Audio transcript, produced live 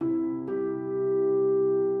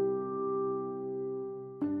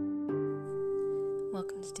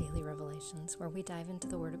Welcome to Daily Revelations, where we dive into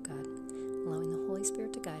the Word of God, allowing the Holy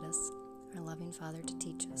Spirit to guide us, our loving Father to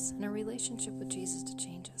teach us, and our relationship with Jesus to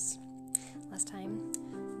change us. Last time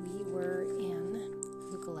we were in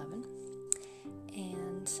Luke 11,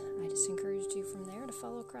 and I just encouraged you from there to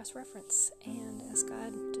follow cross-reference and ask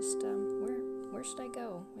God, where should I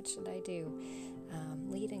go? What should I do?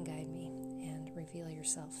 Lead and guide me and reveal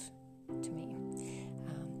yourself to me.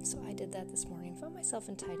 So I did that this morning. Found myself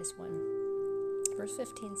in Titus 1. Verse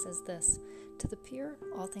 15 says this, "To the pure,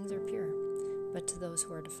 all things are pure, but to those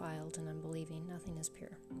who are defiled and unbelieving, nothing is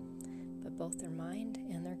pure. But both their mind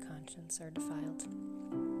and their conscience are defiled."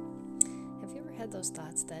 Have you ever had those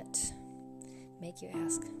thoughts that make you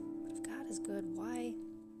ask, but if God is good, why?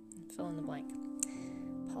 And fill in the blank.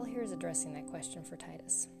 Paul here is addressing that question for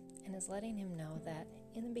Titus and is letting him know that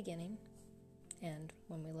in the beginning, and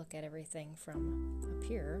when we look at everything from a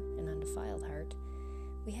pure and undefiled heart,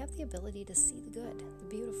 we have the ability to see the good, the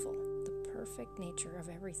beautiful, the perfect nature of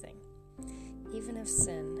everything, even if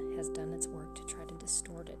sin has done its work to try to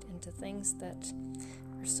distort it into things that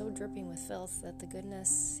are so dripping with filth that the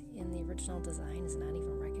goodness in the original design is not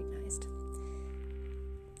even recognized.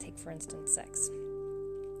 Take, for instance, sex.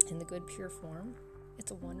 In the good, pure form,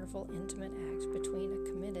 it's a wonderful, intimate act between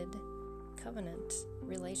a committed, covenant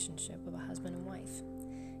relationship of a husband and wife.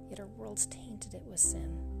 Yet our world's tainted it with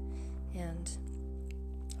sin, and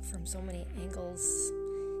from so many angles,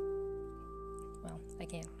 well, I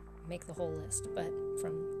can't make the whole list, but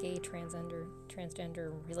from gay,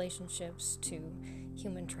 transgender relationships to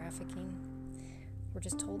human trafficking, we're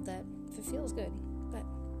just told that if it feels good, but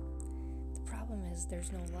the problem is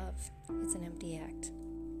there's no love. It's an empty act,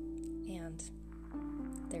 and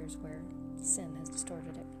there's where sin has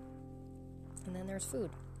distorted it. And then there's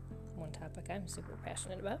food, one topic I'm super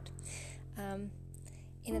passionate about.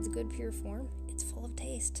 In its good, pure form, it's full of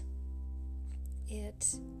taste.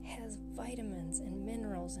 It has vitamins and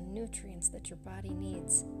minerals and nutrients that your body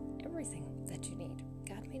needs, everything that you need.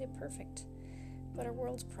 God made it perfect. But our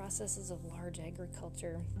world's processes of large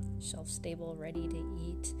agriculture, shelf-stable,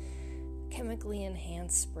 ready-to-eat, chemically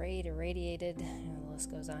enhanced, sprayed, irradiated, the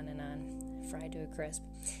list goes on and on, fried to a crisp,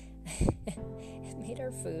 it made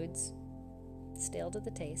our foods stale to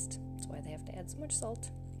the taste. That's why they have to add so much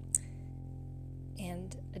salt.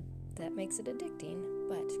 And that makes it addicting,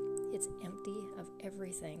 but it's empty of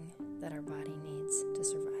everything that our body needs to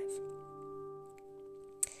survive.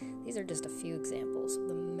 These are just a few examples of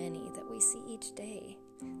the many that we see each day.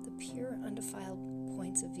 The pure, undefiled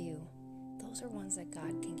points of view, those are ones that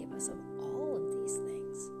God can give us of all of these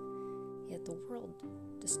things. Yet the world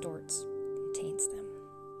distorts and taints them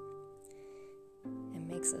and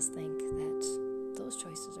makes us think that those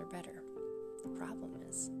choices are better. The problem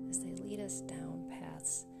is they lead us down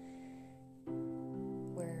paths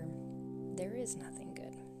where there is nothing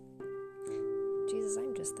good. Jesus,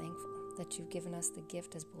 I'm just thankful that you've given us the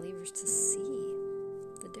gift as believers to see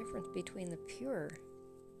the difference between the pure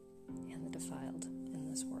and the defiled in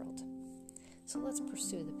this world. So let's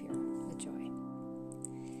pursue the pure with joy.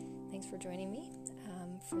 Thanks for joining me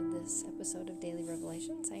for this episode of Daily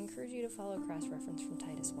Revelations. I encourage you to follow cross-reference from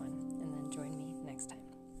Titus 1 and then join me next time.